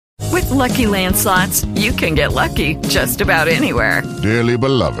Lucky Land Slots, you can get lucky just about anywhere. Dearly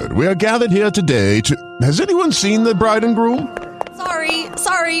beloved, we are gathered here today to... Has anyone seen the bride and groom?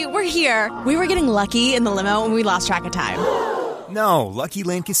 Sorry, we're here. We were getting lucky in the limo and we lost track of time. No, Lucky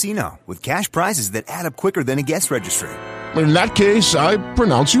Land Casino, with cash prizes that add up quicker than a guest registry. In that case, I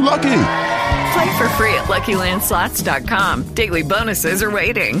pronounce you lucky. Play for free at LuckyLandSlots.com. Daily bonuses are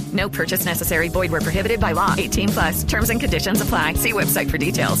waiting. No purchase necessary. Void where prohibited by law. 18+. Terms and conditions apply. See website for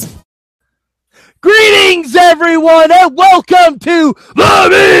details. Greetings, everyone, and welcome to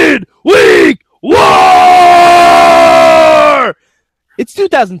the Midweek War! It's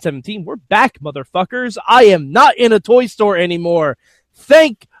 2017. We're back, motherfuckers. I am not in a toy store anymore.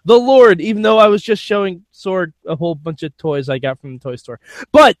 Thank the Lord, even though I was just showing Sorg a whole bunch of toys I got from the toy store.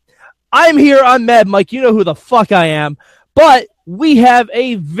 But I'm here on Mad Mike. You know who the fuck I am. But we have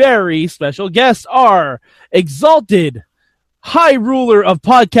a very special guest, our exalted high ruler of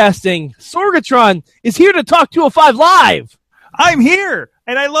podcasting, Sorgatron, is here to talk 205 Live. I'm here,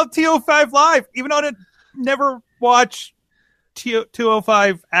 and I love 205 Live, even though I never watch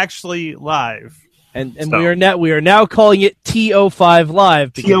 205 actually live. And so. we are now calling it T05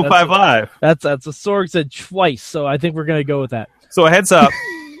 Live. T05 Live. That's what Sorg said twice, so I think we're going to go with that. So a heads up,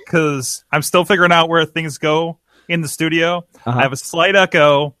 because I'm still figuring out where things go in the studio. Uh-huh. I have a slight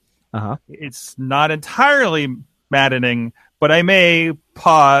echo. Uh-huh. It's not entirely maddening, but I may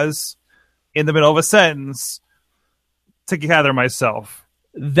pause in the middle of a sentence to gather myself.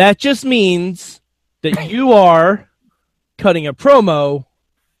 That just means that you are cutting a promo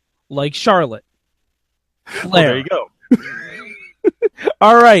like Charlotte Flair. Well, there you go.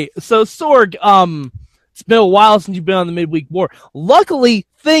 All right, so Sorg, it's been a while since you've been on the Midweek War. Luckily,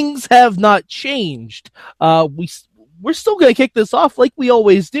 things have not changed. We're still going to kick this off like we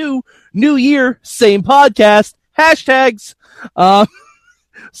always do. New year, same podcast, hashtags.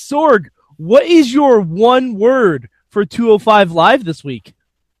 Sorg, what is your one word for 205 Live this week?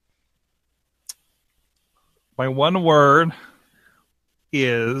 My one word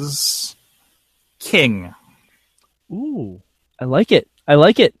is king. Ooh, I like it. All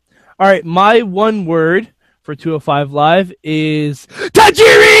right, my one word for 205 Live is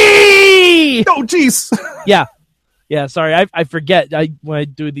Tajiri! Oh, jeez. Yeah, sorry, I forget. When I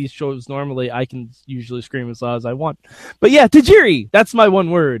do these shows normally, I can usually scream as loud as I want. But yeah, Tajiri, that's my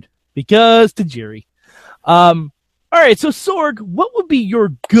one word, because Tajiri. All right, so Sorg, what would be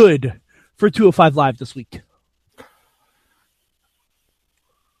your good for 205 Live this week?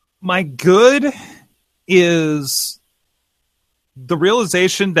 My good is the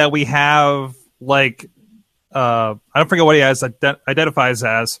realization that we have, like, I don't forget what he identifies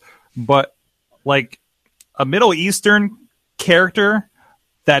as, but like a Middle Eastern character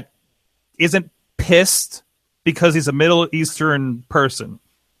that isn't pissed because he's a Middle Eastern person.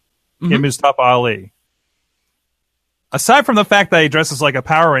 Mm-hmm. In Mustafa Ali. Aside from the fact that he dresses like a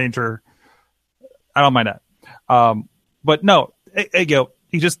Power Ranger, I don't mind that. But no,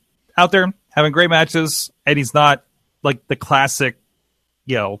 he's just out there having great matches, and he's not like the classic,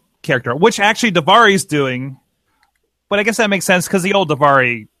 character, which actually Daivari's doing. But I guess that makes sense because the old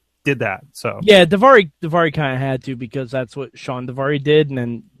Daivari did that. So yeah, Daivari kind of had to, because that's what Sean Daivari did, and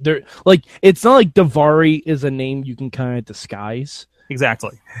then it's not like Daivari is a name you can kind of disguise.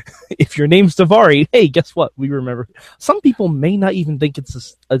 Exactly. If your name's Daivari, hey, guess what? We remember. Some people may not even think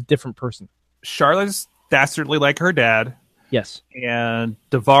it's a different person. Charlotte's dastardly like her dad. Yes. And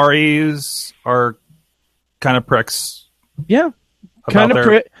Daivari's are kind of pricks. Yeah. Kind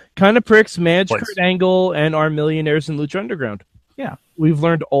of pricks, manage place. Kurt Angle, and are millionaires in Lucha Underground. Yeah. We've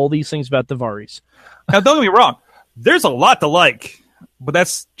learned all these things about Daivaris. Now, don't get me wrong. There's a lot to like, but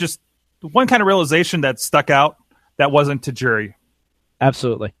that's just one kind of realization that stuck out that wasn't Tajiri.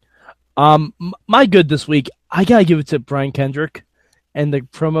 Absolutely. My good this week, I gotta give it to Brian Kendrick and the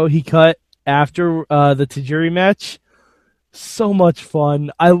promo he cut after the Tajiri match. So much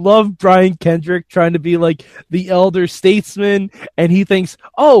fun. I love Brian Kendrick trying to be like the elder statesman, and he thinks,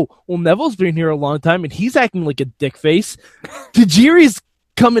 oh, well, Neville's been here a long time, and he's acting like a dick face. Tajiri's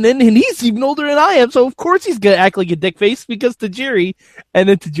coming in, and he's even older than I am, so of course he's gonna act like a dick face because Tajiri, and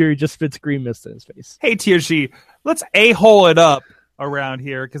then Tajiri just spits green mist in his face. Hey, TRG, let's a-hole it up around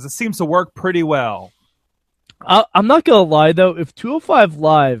here, because it seems to work pretty well. I'm not gonna lie though, if 205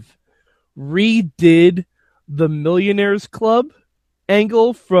 Live redid the Millionaires Club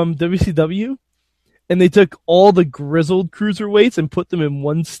angle from WCW, and they took all the grizzled cruiserweights and put them in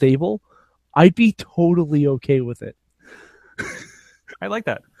one stable, I'd be totally okay with it. I like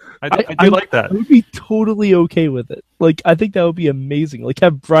that. I like that. I would be totally okay with it. Like, I think that would be amazing. Like,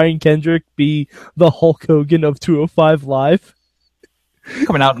 have Brian Kendrick be the Hulk Hogan of 205 Live.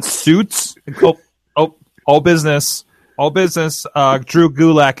 Coming out in suits. All business. All business. Drew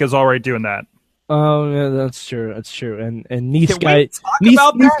Gulak is already doing that. Oh, yeah, that's true. That's true. And nice Can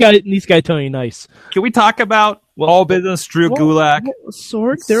guy Tony Nice. Can we talk about all business Drew Gulak?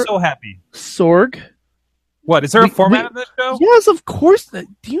 Sorg, so happy. Sorg. What, is there a format of this show? Yes, of course. Do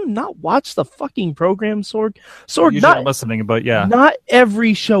you not watch the fucking program, Sorg? Sorg, Usually I'm listening, but yeah. Not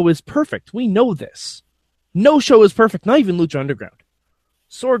every show is perfect. We know this. No show is perfect, not even Lucha Underground.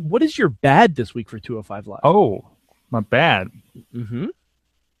 Sorg, what is your bad this week for 205 Live? Oh, my bad. Mm-hmm.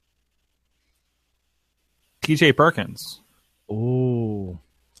 TJ Perkins. Oh,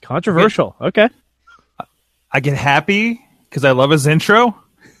 controversial. Okay. I get happy because I love his intro,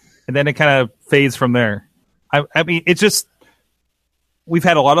 and then it kind of fades from there. I mean, it's just, we've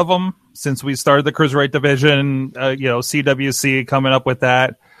had a lot of them since we started the Cruiserweight division, CWC coming up with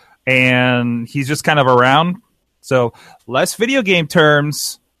that, and he's just kind of around. So less video game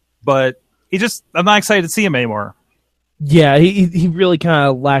terms, but I'm not excited to see him anymore. Yeah, he really kind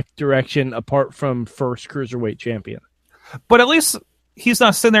of lacked direction apart from first Cruiserweight champion. But at least he's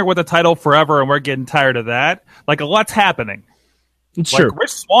not sitting there with a title forever and we're getting tired of that. Like, a lot's happening. Sure. Like,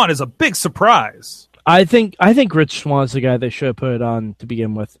 Rich Swann is a big surprise. I think Rich Swann's the guy they should have put it on to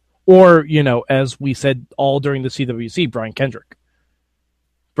begin with. Or, as we said all during the CWC, Brian Kendrick.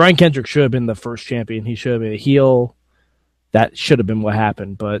 Brian Kendrick should have been the first champion. He should have been a heel. That should have been what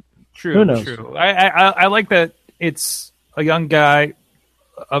happened, but who knows? True. I like that it's a young guy,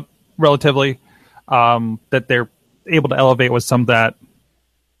 relatively, that they're able to elevate with some of that.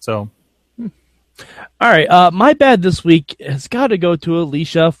 So, all right. My bad this week has got to go to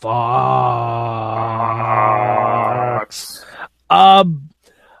Alicia Fox.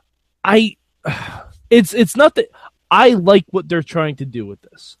 It's not that I like what they're trying to do with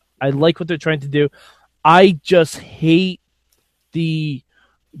this. I like what they're trying to do. I just hate the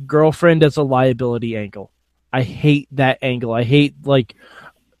girlfriend as a liability angle. I hate that angle. I hate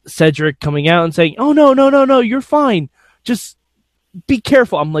Cedric coming out and saying, "Oh no, you're fine. Just be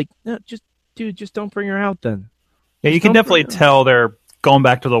careful." I'm like, no, just don't bring her out then. Yeah, you can definitely tell they're going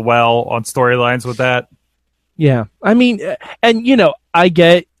back to the well on storylines with that. Yeah, I mean, and I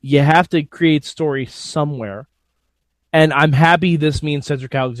get you have to create story somewhere, and I'm happy this means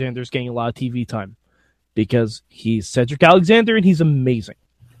Cedric Alexander's getting a lot of TV time because he's Cedric Alexander and he's amazing.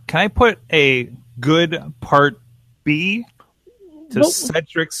 Can I put a good part B to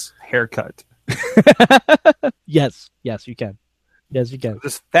Cedric's haircut? Yes, you can. Yes, you can. I'm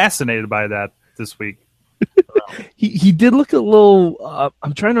just fascinated by that this week. He did look a little.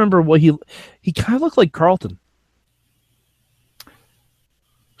 I'm trying to remember what he kind of looked like Carlton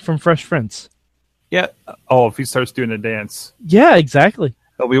from Fresh Prince. Yeah. Oh, if he starts doing a dance. Yeah, exactly.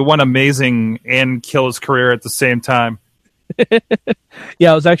 It'll be one amazing and kill his career at the same time.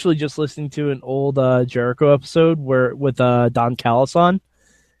 Yeah, I was actually just listening to an old Jericho episode with Don Callis on,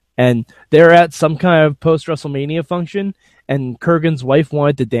 and they're at some kind of post-WrestleMania function, and Kurgan's wife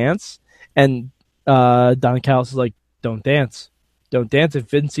wanted to dance, and Don Callis is like, don't dance. If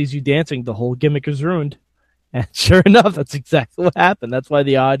Vince sees you dancing, the whole gimmick is ruined. And sure enough, that's exactly what happened. That's why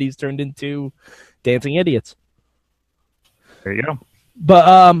the oddities turned into dancing idiots. There you go. But,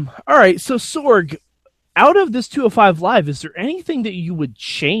 all right, so Sorg, out of this 205 Live, is there anything that you would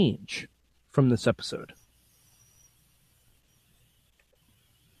change from this episode?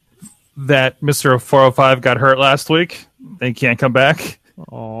 That Mr. 405 got hurt last week. They can't come back.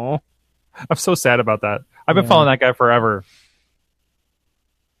 Aww. I'm so sad about that. I've been following that guy forever.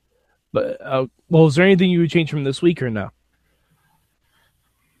 But well, is there anything you would change from this week or no?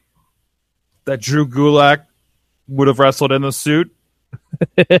 That Drew Gulak would have wrestled in the suit.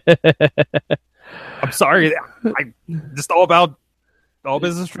 I'm sorry. I just all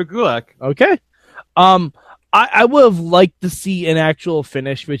business Drew Gulak. Okay. I would have liked to see an actual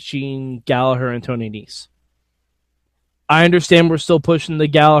finish between Gallagher and Tony Nese. I understand we're still pushing the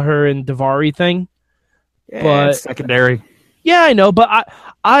Gallagher and Daivari thing, but it's secondary. Yeah, I know, but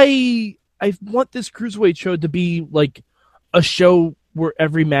I want this Cruiserweight show to be like a show where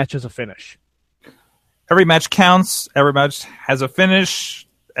every match has a finish. Every match counts. Every match has a finish.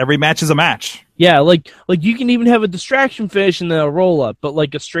 Every match is a match. Yeah, like you can even have a distraction finish and then a roll up, but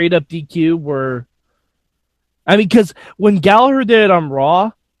like a straight up DQ where, I mean, because when Gallagher did it on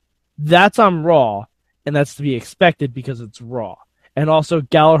Raw, that's on Raw, and that's to be expected because it's Raw. And also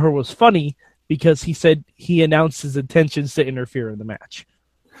Gallagher was funny because he said he announced his intentions to interfere in the match.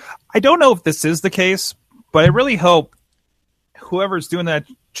 I don't know if this is the case, but I really hope whoever's doing that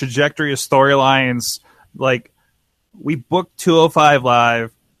trajectory of storylines, like, we book 205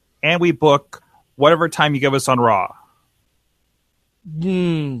 Live and we book whatever time you give us on Raw.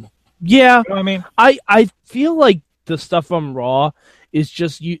 Yeah. You know what I mean? I feel like the stuff on Raw is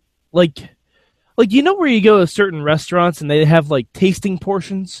just like you know where you go to certain restaurants and they have like tasting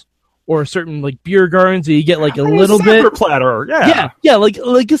portions or certain like beer gardens and you get like a little sampler bit platter. yeah, like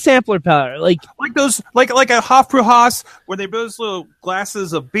a sampler platter, like those like a Hofbrauhaus where they put those little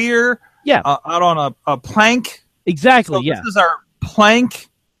glasses of beer out on a plank. Exactly. So yeah, this is our plank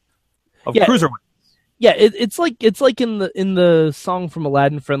of cruiserweight. Yeah, it's like in the song from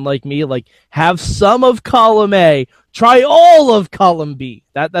Aladdin, Friend Like Me, like have some of column A, try all of column B.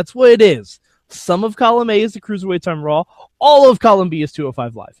 That's what it is. Some of column A is the Cruiserweights on Raw. All of column B is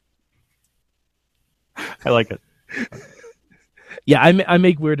 205 Live. I like it. Yeah, I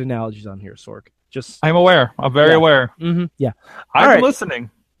make weird analogies on here, Sorg. I'm aware. I'm very aware. Mm-hmm. Yeah, I'm listening.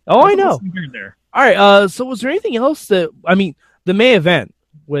 Oh, I know. Here and there. All right. So was there anything else that the main event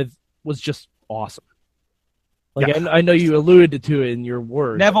was just awesome. Like I know you alluded to it in your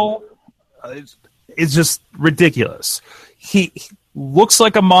words. Neville is just ridiculous. He looks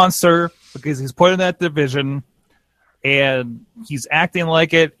like a monster because he's put in that division, and he's acting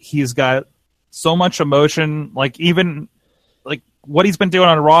like it. He's got so much emotion. Like even like what he's been doing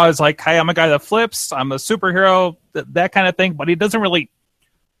on Raw is like, "Hey, I'm a guy that flips. I'm a superhero." That kind of thing. But he doesn't really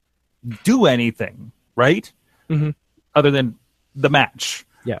do anything, right? Mm-hmm. Other than the match.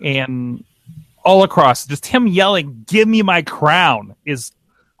 Yeah, and all across, just him yelling, "Give me my crown," is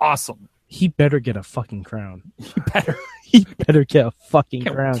awesome. He better get a fucking crown. He better get a fucking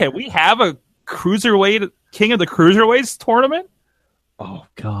crown. Can we have a cruiserweight King of the Cruiserweights tournament? Oh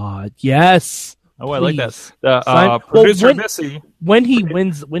God, yes. Oh, please. I like that. Producer Missy, when he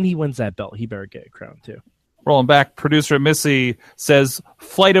wins that belt, he better get a crown too. Rolling back, producer Missy says,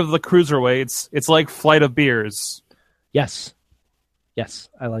 "Flight of the Cruiserweights. It's like Flight of Beers." Yes,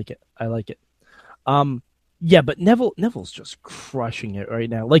 I like it. Yeah, but Neville's just crushing it right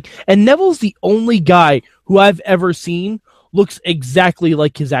now. Like, and Neville's the only guy who I've ever seen looks exactly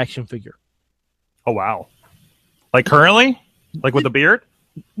like his action figure. Oh wow! Like currently, like with the beard?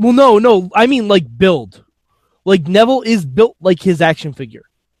 Well, no. I mean, like build. Like Neville is built like his action figure.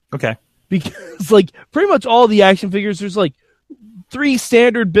 Okay. Because like pretty much all the action figures, there's like 3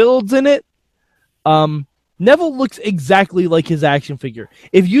 standard builds in it. Neville looks exactly like his action figure.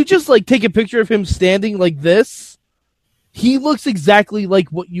 If you just like take a picture of him standing like this, he looks exactly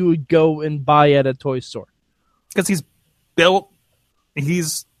like what you would go and buy at a toy store. Because he's built,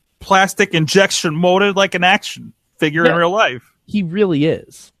 he's plastic injection molded like an action figure in real life. He really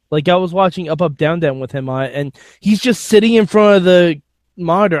is. Like I was watching Up Up Down Down with him on it, and he's just sitting in front of the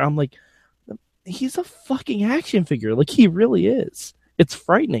monitor. I'm like, he's a fucking action figure. Like he really is. It's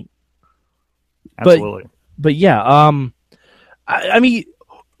frightening. Absolutely. But yeah, I mean,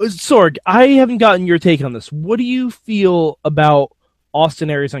 Sorg, I haven't gotten your take on this. What do you feel about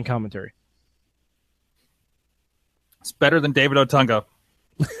Austin Aries on commentary? It's better than David Otunga.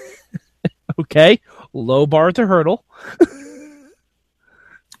 Okay, low bar to hurdle.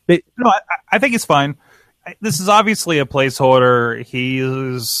 No, I think he's fine. This is obviously a placeholder.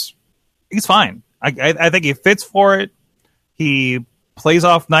 He's fine. I think he fits for it. He plays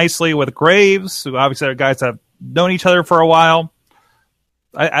off nicely with Graves, who obviously are guys that have known each other for a while.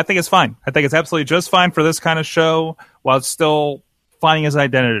 I think it's fine. I think it's absolutely just fine for this kind of show while it's still finding his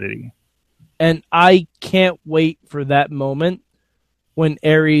identity. And I can't wait for that moment when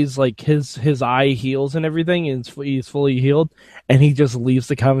Aries, like his eye heals and everything, and he's fully healed, and he just leaves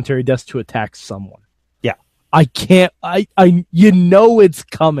the commentary desk to attack someone. Yeah. I can't. I you know it's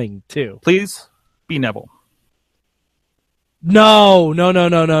coming too. Please be Neville. No. No?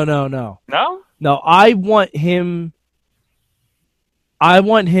 No, I want him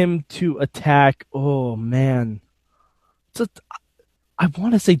to attack. Oh man, I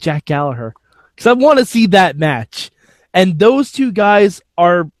want to say Jack Gallagher because I want to see that match. And those two guys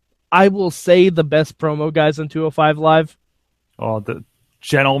are, I will say, the best promo guys on 205 Live. Oh, the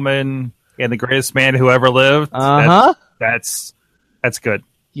gentleman and the greatest man who ever lived. That's good.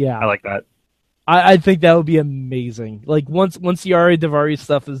 Yeah, I like that. I think that would be amazing. Like once the Ari Daivari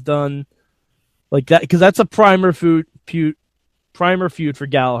stuff is done, like that, because that's a primer feud for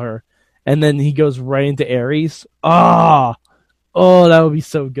Gallagher, and then he goes right into Aries. Oh, that would be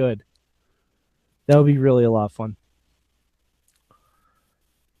so good. That would be really a lot of fun.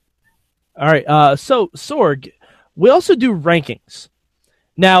 All right, so Sorg, we also do rankings.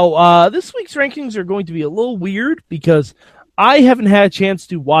 Now, this week's rankings are going to be a little weird because I haven't had a chance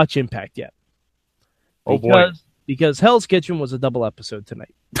to watch Impact yet. Oh boy! Because Hell's Kitchen was a double episode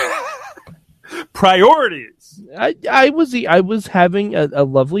tonight. Priorities. I was having a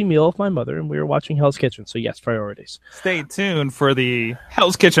lovely meal with my mother, and we were watching Hell's Kitchen. So yes, priorities. Stay tuned for the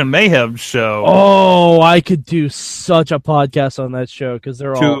Hell's Kitchen Mayhem show. Oh, I could do such a podcast on that show because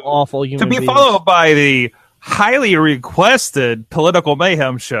they're all awful human beings. To be followed by the highly requested Political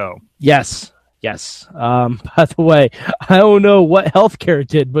Mayhem show. Yes. By the way, I don't know what healthcare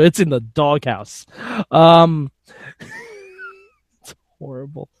did, but it's in the doghouse. It's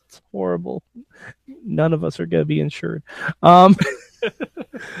horrible. It's horrible. None of us are going to be insured. But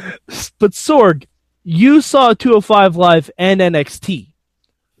Sorg, you saw 205 Live and NXT.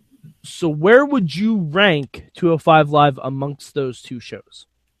 So where would you rank 205 Live amongst those two shows?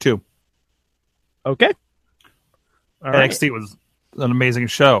 2. Okay. All NXT was an amazing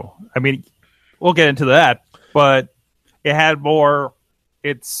show. I mean, we'll get into that, but it had more.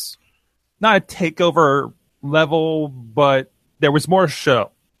 It's not a takeover level, but there was more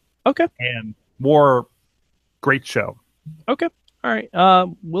show. Okay. And more great show. Okay. All right.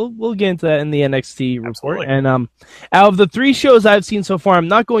 We'll get into that in the NXT report. Absolutely. And out of the 3 shows I've seen so far, I'm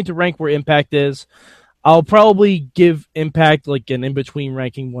not going to rank where Impact is. I'll probably give Impact like an in-between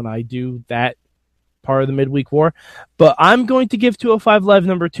ranking when I do that part of the midweek war. But I'm going to give 205 Live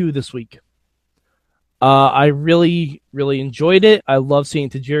number 2 this week. I really, really enjoyed it. I love seeing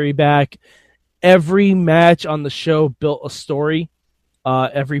Tajiri back. Every match on the show built a story.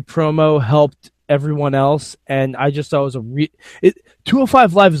 Every promo helped everyone else, and I just thought it was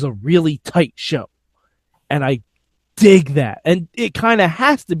 205 Live is a really tight show, and I dig that. And it kind of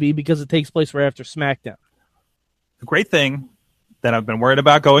has to be because it takes place right after SmackDown. The great thing that I've been worried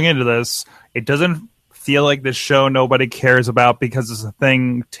about going into this, it doesn't feel like this show nobody cares about because it's a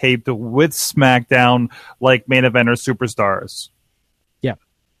thing taped with SmackDown like Main Event or Superstars.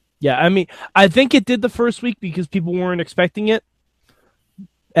 Yeah, I mean, I think it did the first week because people weren't expecting it.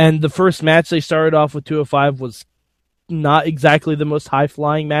 And the first match they started off with 205 was not exactly the most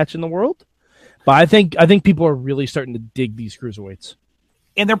high-flying match in the world. But I think people are really starting to dig these cruiserweights.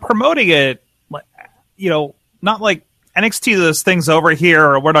 And they're promoting it, not like NXT, this thing's over here,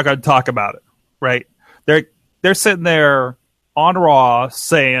 or we're not going to talk about it, right? They're sitting there on Raw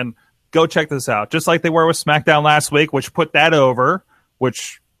saying, go check this out. Just like they were with SmackDown last week, which put that over,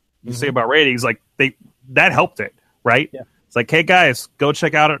 which you say about ratings, like that helped it, right? Yeah. It's like, hey guys, go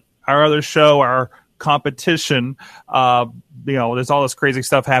check out our other show, our competition. There's all this crazy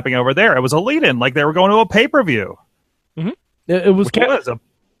stuff happening over there. It was a lead-in, like they were going to a pay-per-view. Mm-hmm. It was a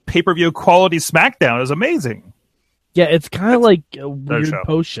pay-per-view quality SmackDown. It was amazing. Yeah, it's kind of like a weird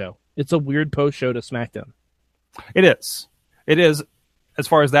post-show. It's a weird post-show to SmackDown. It is. It is, as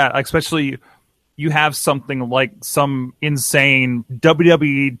far as that, especially you have something like some insane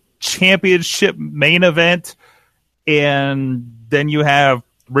WWE Championship main event, and then you have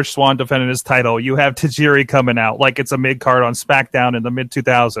Rich Swann defending his title. You have Tajiri coming out like it's a mid-card on SmackDown in the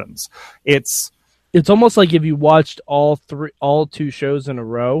mid-2000s. It's almost like if you watched all 2 shows in a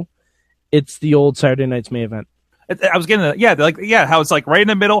row, it's the old Saturday Night's main event. I was getting how it's like right in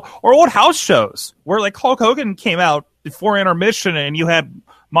the middle, or old house shows where like Hulk Hogan came out before intermission and you had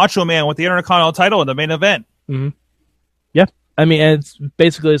Macho Man with the Intercontinental title in the main event. Mm-hmm. Yeah. I mean, it's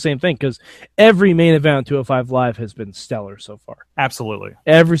basically the same thing because every main event on 205 Live has been stellar so far. Absolutely.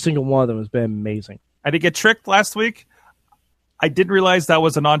 Every single one of them has been amazing. I did get tricked last week. I didn't realize that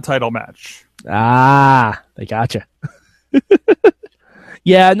was a non-title match. They gotcha.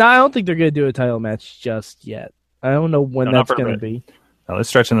 Yeah, no, I don't think they're going to do a title match just yet. I don't know when that's going to be. No, they're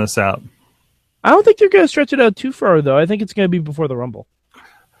stretching this out. I don't think they're going to stretch it out too far, though. I think it's going to be before the Rumble.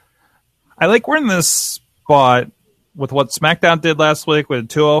 I like we're in this spot with what SmackDown did last week with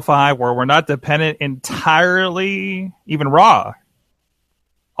 205, where we're not dependent entirely, even Raw,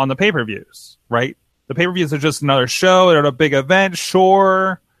 on the pay-per-views, right? The pay-per-views are just another show. They're a big event,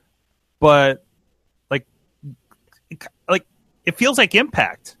 sure, but like it feels like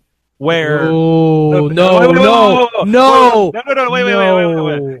Impact. Where no.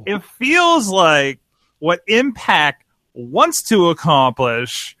 Wait. It feels like what Impact wants to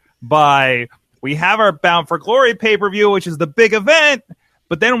accomplish by we have our Bound for Glory pay-per-view, which is the big event,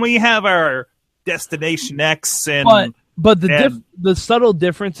 but then we have our Destination X and the subtle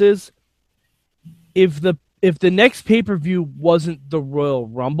difference is if the next pay-per-view wasn't the Royal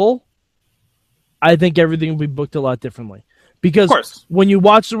Rumble, I think everything would be booked a lot differently. Because when you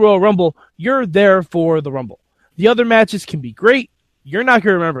watch the Royal Rumble, you're there for the Rumble. The other matches can be great. You're not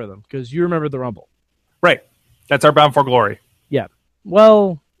going to remember them because you remember the Rumble. Right. That's our Bound for Glory. Yeah.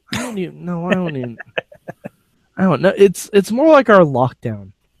 Well, I don't know. It's more like our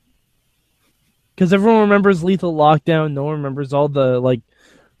Lockdown. Because everyone remembers Lethal Lockdown. No one remembers all the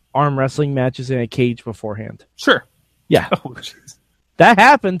arm wrestling matches in a cage beforehand. Sure. Yeah. Oh, jeez. That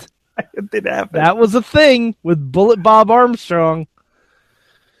happened. It did happen. That was a thing with Bullet Bob Armstrong.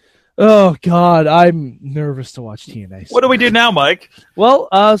 Oh, God. I'm nervous to watch TNA. What do we do now, Mike? Well,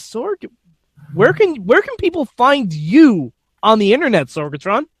 Sorg, where can people find you on the internet,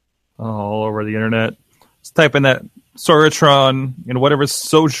 Sorgatron? All over the internet. Just type in that Sorgatron in whatever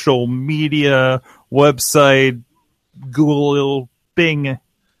social media website, Google, Bing.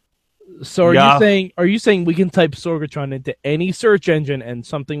 So are you saying we can type Sorgatron into any search engine and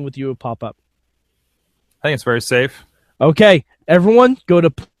something with you will pop up? I think it's very safe. Okay, everyone, go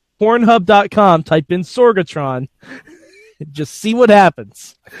to Pornhub.com, type in Sorgatron, and just see what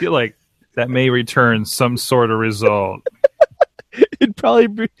happens. I feel like that may return some sort of result. It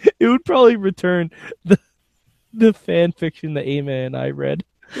would probably return the fan fiction that Ama and I read,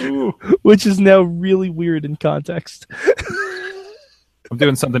 which is now really weird in context. I'm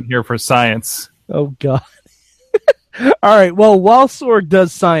doing something here for science. Oh, God. All right. Well, while Sorg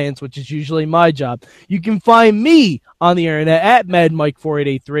does science, which is usually my job, you can find me on the internet at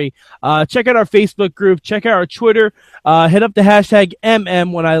MadMike4883. Check out our Facebook group. Check out our Twitter. Hit up the hashtag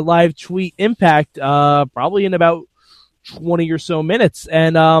MM when I live tweet Impact, probably in about 20 or so minutes.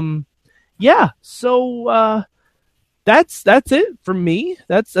 And yeah, so that's it for me.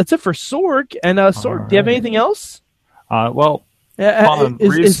 That's it for Sorg. And Sorg, do you have anything else? Well, is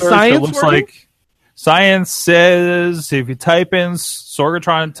research, science it looks working? like science says if you type in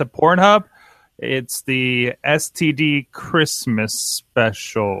Sorgatron to Pornhub, it's the STD Christmas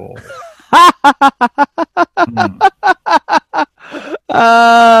special.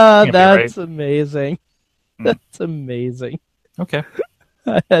 That's amazing. That's amazing. Okay.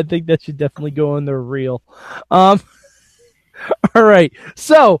 I think that should definitely go in the reel. All right.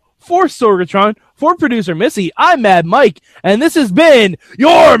 So, for Sorgatron, for producer Missy, I'm Mad Mike, and this has been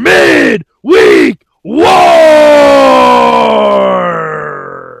your Midweek War!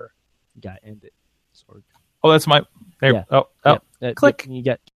 You gotta end it, Sorg. Oh, that's my... There. Yeah. Oh. Click. You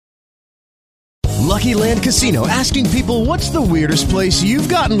get... Lucky Land Casino, asking people, what's the weirdest place you've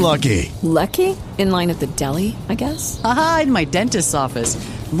gotten lucky? Lucky? In line at the deli, I guess? Aha, in my dentist's office.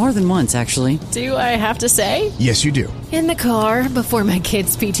 More than once, actually. Do I have to say? Yes, you do. In the car before my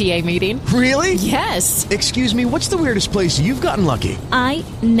kids' PTA meeting. Really? Yes. Excuse me, what's the weirdest place you've gotten lucky? I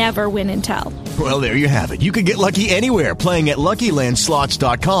never win and tell. Well, there you have it. You can get lucky anywhere, playing at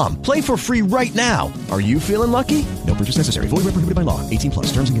LuckyLandSlots.com. Play for free right now. Are you feeling lucky? No purchase necessary. Void where prohibited by law.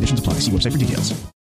 18+. Terms and conditions apply. See website for details.